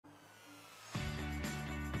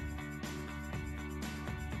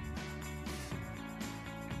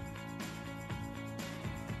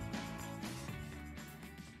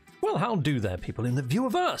Well, how do there, people in the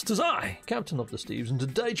viewerverse? 'Tis I, Captain of the Steves, and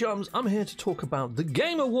today, chums, I'm here to talk about the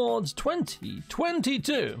Game Awards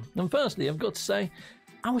 2022. And firstly, I've got to say,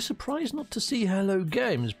 I was surprised not to see Hello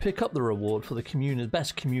Games pick up the reward for the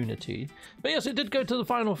best community. But yes, it did go to the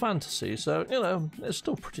Final Fantasy, so, you know, it's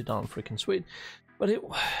still pretty darn freaking sweet. But it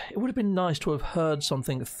would have been nice to have heard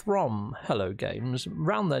something from Hello Games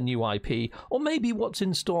around their new IP, or maybe what's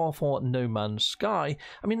in store for No Man's Sky.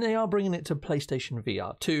 I mean, they are bringing it to PlayStation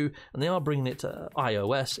VR 2, and they are bringing it to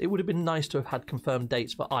iOS. It would have been nice to have had confirmed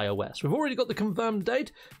dates for iOS. We've already got the confirmed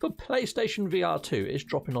date for PlayStation VR 2. It's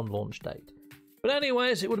dropping on launch date. But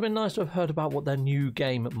anyways, it would have been nice to have heard about what their new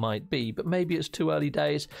game might be, but maybe it's too early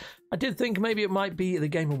days. I did think maybe it might be the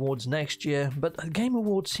Game Awards next year, but the Game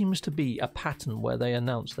Awards seems to be a pattern where they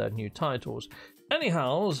announce their new titles.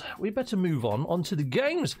 Anyhows, we better move on to the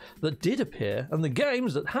games that did appear, and the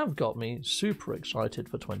games that have got me super excited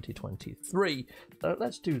for 2023. So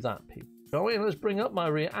let's do that, people. Shall we? Let's bring up my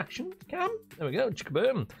reaction cam. There we go,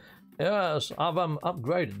 chickaboom. Yes, I've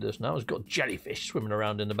upgraded this now. It's got jellyfish swimming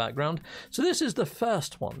around in the background. So this is the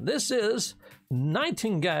first one. This is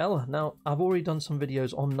Nightingale. Now, I've already done some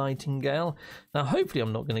videos on Nightingale. Now, hopefully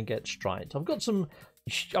I'm not going to get striked. I've got some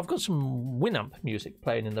Winamp music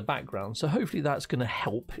playing in the background, so hopefully that's going to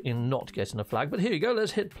help in not getting a flag. But here you go.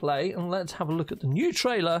 Let's hit play and let's have a look at the new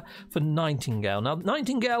trailer for Nightingale. Now,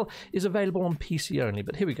 Nightingale is available on PC only,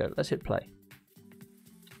 but here we go. Let's hit play.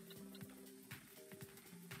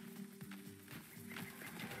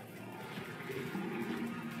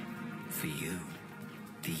 For you,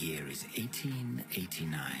 the year is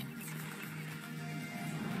 1889.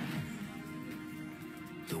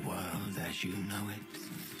 The world as you know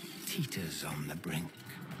it teeters on the brink.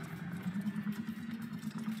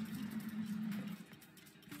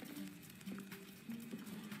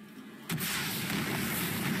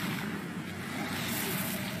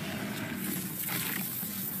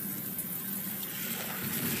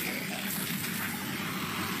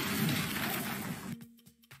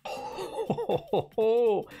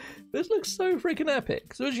 This looks so freaking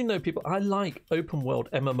epic. So as you know, people, I like open world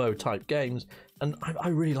MMO type games, and I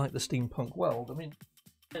really like the steampunk world. I mean,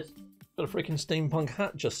 it's got a freaking steampunk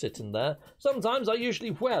hat just sitting there. Sometimes I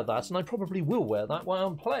usually wear that, and I probably will wear that while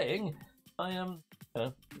I'm playing. I am,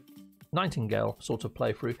 Nightingale sort of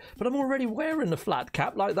playthrough, but I'm already wearing a flat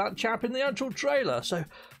cap like that chap in the actual trailer. So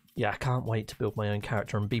yeah, I can't wait to build my own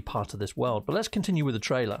character and be part of this world. But let's continue with the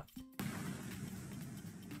trailer.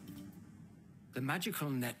 The magical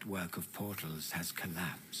network of portals has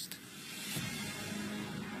collapsed.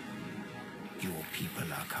 Your people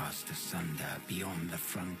are cast asunder beyond the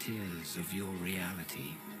frontiers of your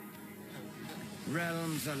reality.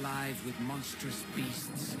 Realms alive with monstrous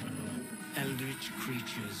beasts, eldritch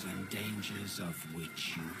creatures and dangers of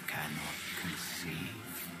which you cannot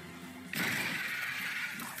conceive.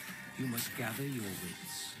 You must gather your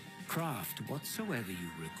wits, craft whatsoever you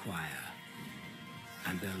require,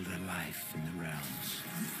 and build a life in the realms.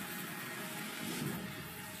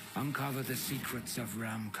 Uncover the secrets of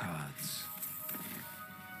realm cards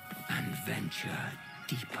and venture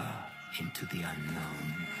deeper into the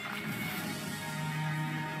unknown.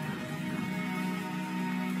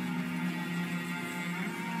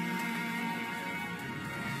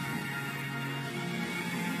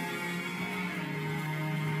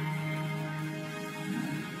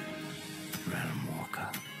 Realm Walker,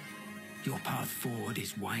 your path forward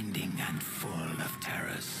is winding and full of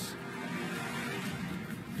terrors.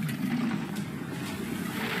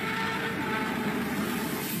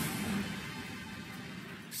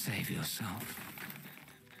 Save yourself,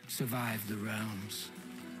 survive the realms,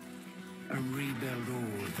 and rebuild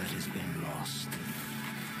all that has been lost.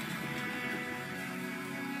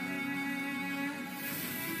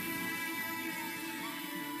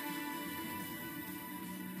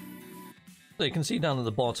 So you can see down at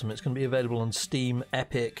the bottom it's going to be available on Steam,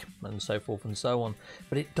 Epic, and so forth and so on.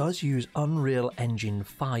 But it does use Unreal Engine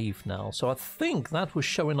 5 now, so I think that was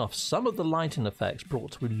showing off some of the lighting effects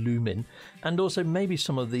brought with Lumin, and also maybe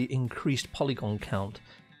some of the increased polygon count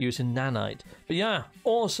using Nanite. But yeah,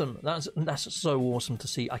 awesome. That's so awesome to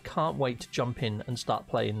see. I can't wait to jump in and start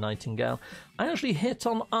playing Nightingale. I actually hit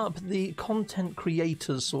on up the content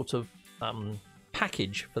creators sort of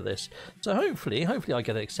package for this, so hopefully I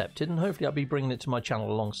get it accepted, and hopefully I'll be bringing it to my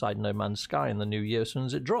channel alongside No Man's Sky in the new year as soon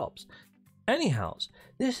as it drops. Anyhows,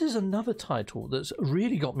 this is another title that's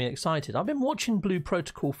really got me excited. I've been watching Blue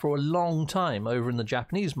Protocol for a long time over in the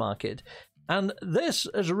Japanese market, and this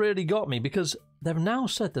has really got me because they've now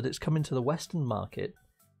said that it's coming to the Western market,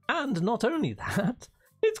 and not only that,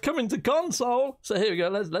 It's coming to console. So here we go.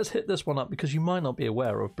 Let's hit this one up because you might not be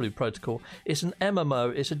aware of Blue Protocol. It's an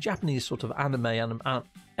MMO. It's a Japanese sort of anime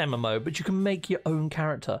MMO, but you can make your own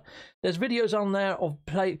character. There's videos on there of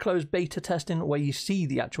closed beta testing where you see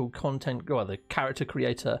the actual content, well, the character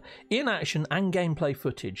creator in action and gameplay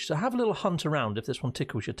footage. So have a little hunt around if this one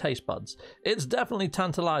tickles your taste buds. It's definitely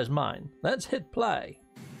tantalized mine. Let's hit play.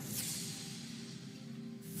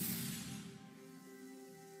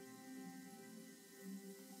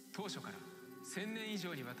 当初から1000年以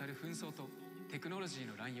上にわたる紛争とテクノロジー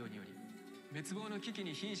の乱用により滅亡の危機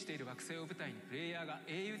に瀕している惑星を舞台にプレイヤーが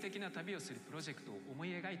英雄的な旅をするプロジェクトを思い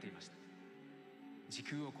描いていました。時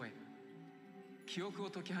空を超え記憶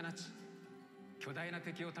を解き放ち巨大な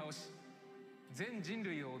敵を倒し全人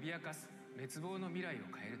類を脅かす滅亡の未来を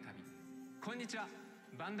変える旅。こんにちは、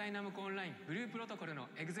バンダイナムコオンラインブループロトコルの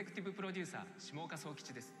エグゼクティブプロデューサー下岡宗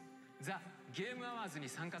吉です。ザ・ゲームアワーズに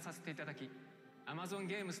参加させていただきAmazon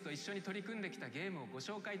ゲームスと一緒に取り組んできたゲームをご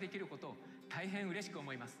紹介できることを大変嬉しく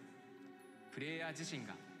思います。プレイヤー自身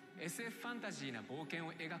が SF ファンタジーな冒険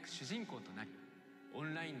を描く主人公となり、オ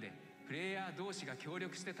ンラインでプレイヤー同士が協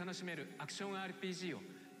力して楽しめるアクション RPG を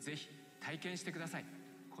ぜひ体験してください。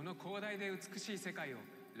この広大で美しい世界を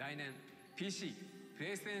来年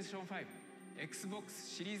PC、PlayStation 5、Xbox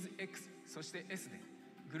シリーズ X、そして S で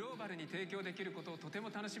グローバルに提供できることをとても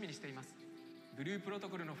楽しみにしています。ブループロト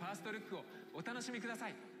コルのファーストルックをお楽しみくださ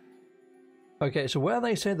い。 Okay, so where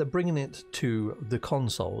they say they're bringing it to the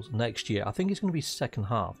consoles next year, I think it's going to be second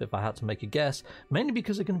half if I had to make a guess, mainly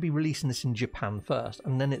because they're going to be releasing this in Japan first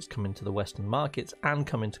and then it's coming to the Western markets and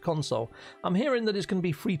coming to console. I'm hearing that it's going to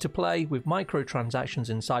be free to play with microtransactions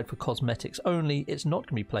inside for cosmetics only. It's not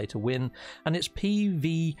going to be play to win and it's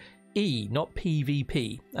PvE, not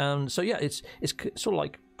PvP. So yeah, it's sort of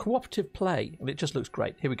like cooperative play and it just looks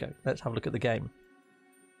great. Here we go. Let's have a look at the game.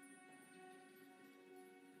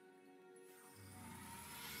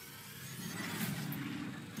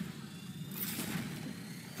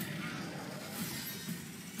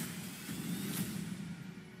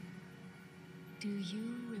 Do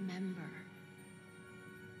you remember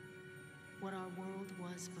what our world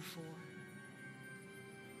was before?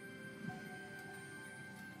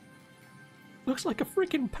 Looks like a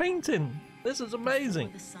freaking painting. This is amazing.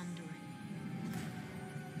 Before the sundering.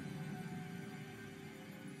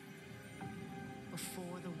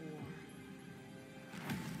 Before the war.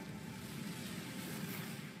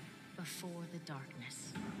 Before the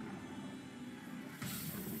darkness.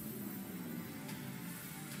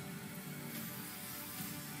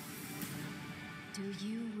 Do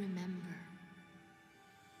you remember?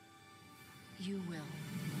 You will.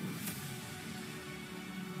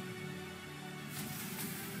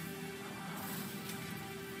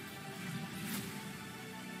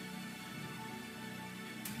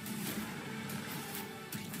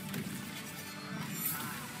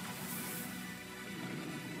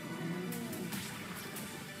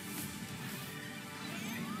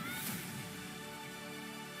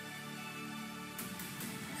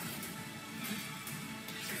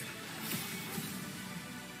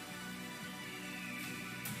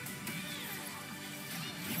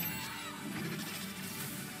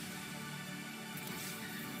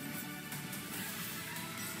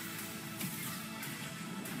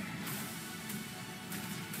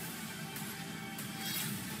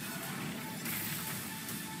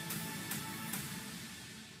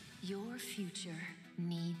 Your future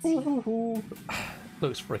needs you.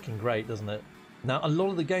 Looks freaking great, doesn't it? Now, a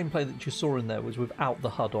lot of the gameplay that you saw in there was without the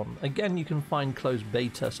HUD on. Again, you can find closed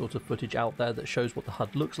beta sort of footage out there that shows what the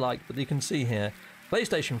HUD looks like, but you can see here,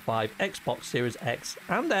 PlayStation 5, Xbox Series X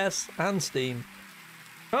and S and Steam.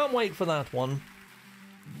 Can't wait for that one.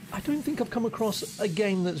 I don't think I've come across a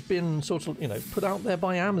game that's been sort of, put out there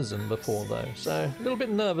by Amazon before though, so a little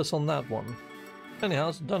bit nervous on that one.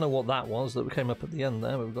 Anyhow, don't know what that was that came up at the end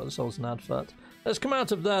there. We've got ourselves an advert. Let's come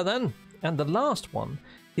out of there then. And the last one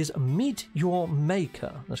is Meet Your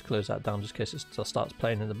Maker. Let's close that down just in case it starts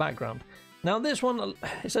playing in the background. Now this one,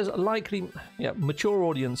 it says likely, mature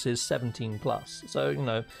audiences 17 plus.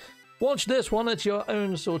 So, watch this one at your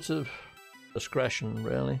own sort of discretion,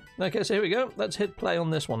 really. Okay, so here we go. Let's hit play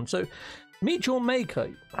on this one. So, Meet Your Maker.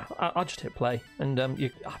 I'll just hit play, and I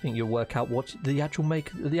think you'll work out what the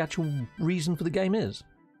actual reason for the game is.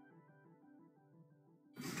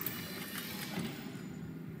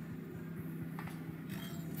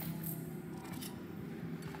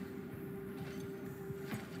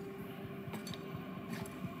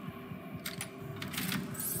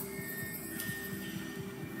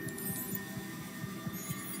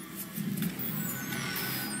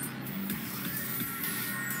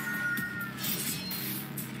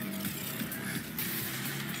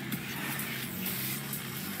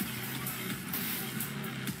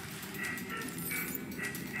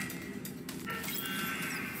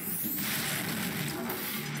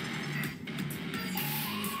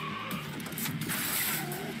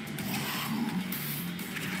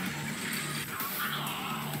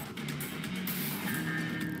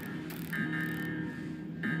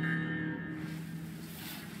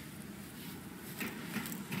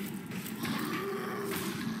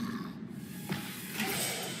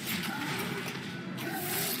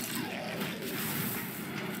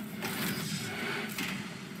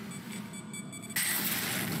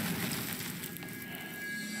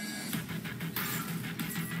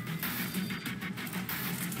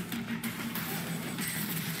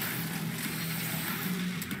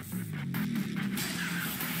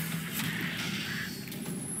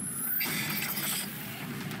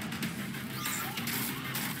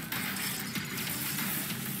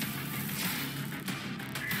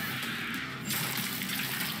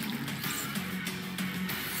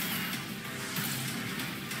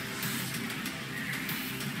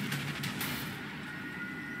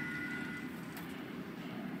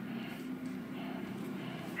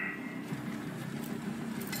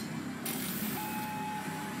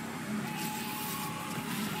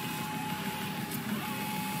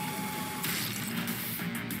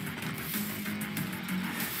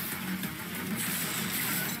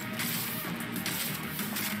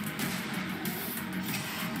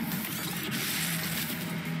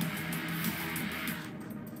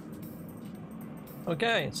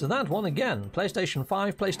 Okay, so that one again. PlayStation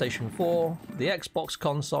 5, PlayStation 4, the Xbox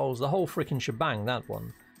consoles, the whole freaking shebang, that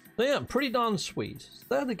one. So yeah, pretty darn sweet. So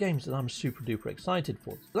they're the games that I'm super duper excited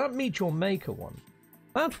for. So that Meet Your Maker one.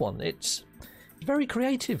 That one, it's very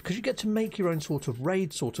creative because you get to make your own sort of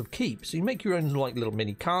raid sort of keep. So you make your own like little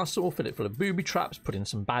mini castle, fill it full of booby traps, put in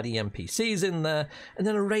some baddie NPCs in there, and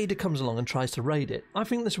then a raider comes along and tries to raid it. I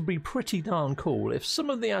think this would be pretty darn cool if some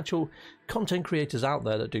of the actual content creators out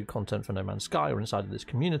there that do content for No Man's Sky or inside of this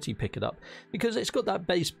community pick it up, because it's got that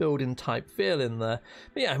base building type feel in there.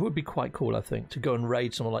 But yeah, it would be quite cool, I think, to go and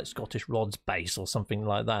raid someone like Scottish Rod's base or something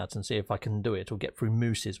like that and see if I can do it, or get through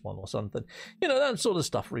Moose's one or something. You know, that sort of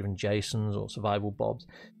stuff, or even Jason's or Survival Bob's.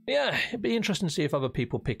 But yeah, it'd be interesting to see if other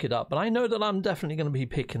people pick it up, but I know that I'm definitely going to be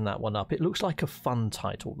picking that one up. It looks like a fun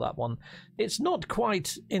title, that one. It's not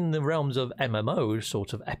quite in the realms of MMO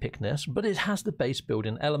sort of epicness, but it has the base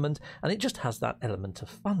building element, and it just has that element of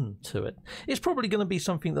fun to it. It's probably going to be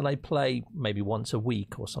something that I play maybe once a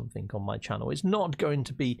week or something on my channel. It's not going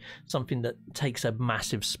to be something that takes a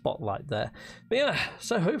massive spotlight there. But yeah,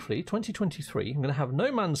 so hopefully 2023, I'm going to have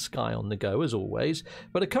No Man's Sky on the go as always,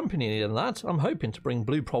 but accompanying that, I'm hoping to bring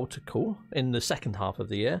Blue Protocol in the second half of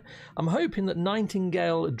the year. I'm hoping that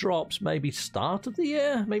Nightingale drops maybe start of the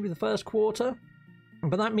year, maybe the first quarter.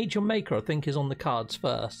 But that Meet Your Maker, I think, is on the cards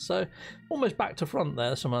first. So almost back to front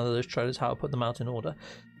there, some of those trailers, how I put them out in order.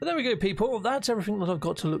 But there we go, people. That's everything that I've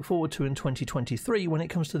got to look forward to in 2023 when it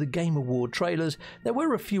comes to the Game Award trailers. There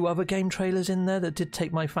were a few other game trailers in there that did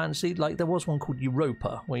take my fancy. Like there was one called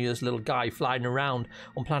Europa, where you're this little guy flying around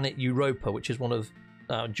on planet Europa, which is one of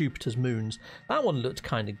Jupiter's moons. That one looked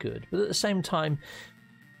kind of good. But at the same time,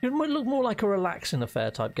 it might look more like a relaxing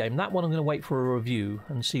affair type game. That one I'm going to wait for a review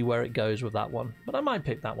and see where it goes with that one. But I might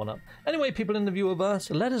pick that one up. Anyway, people in the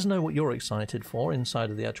viewerverse, let us know what you're excited for inside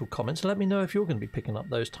of the actual comments. And let me know if you're going to be picking up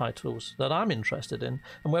those titles that I'm interested in,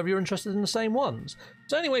 and whether you're interested in the same ones.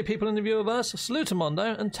 So anyway, people in the viewerverse,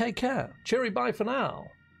 salutamondo and take care. Cheery bye for now.